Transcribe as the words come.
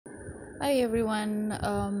Hi everyone.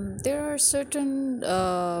 There are certain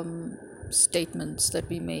statements that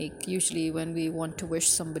we make usually when we want to wish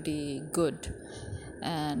somebody good.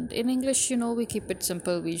 And in English, we keep it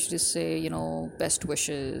simple. We usually say, best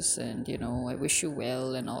wishes and, I wish you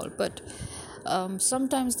well and all. But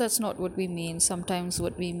sometimes that's not what we mean. Sometimes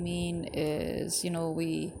what we mean is,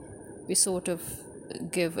 we sort of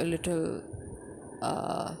give a little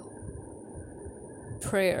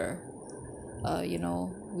prayer.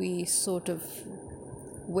 We sort of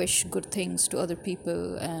wish good things to other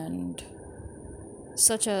people, and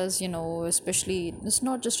such as, especially it's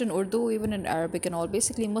not just in Urdu, even in Arabic and all.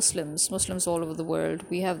 Basically, Muslims all over the world,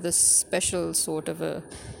 we have this special sort of a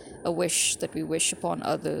wish that we wish upon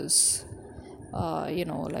others.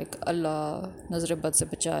 Like Allah nazar bad se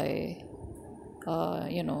bachaye,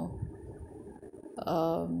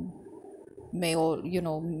 may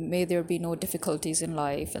all may there be no difficulties in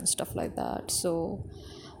life and stuff like that. So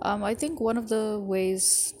I think one of the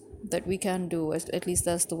ways that we can do, at least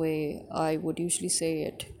that's the way I would usually say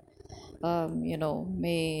it,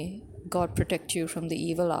 may God protect you from the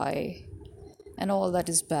evil eye and all that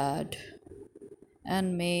is bad,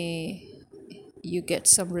 and may you get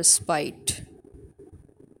some respite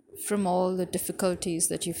from all the difficulties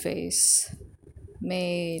that you face.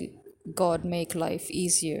 May God make life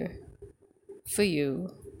easier for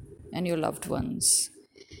you and your loved ones.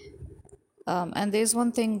 And there's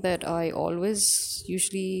one thing that I always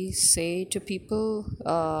usually say to people,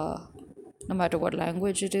 no matter what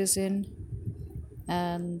language it is in,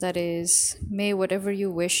 and that is, may whatever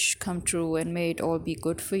you wish come true and may it all be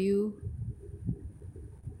good for you.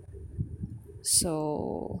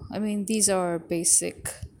 So, I mean, these are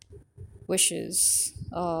basic wishes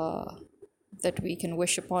that we can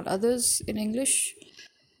wish upon others in English.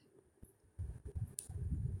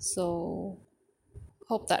 So,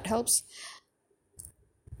 hope that helps.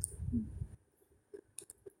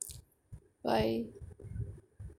 Bye.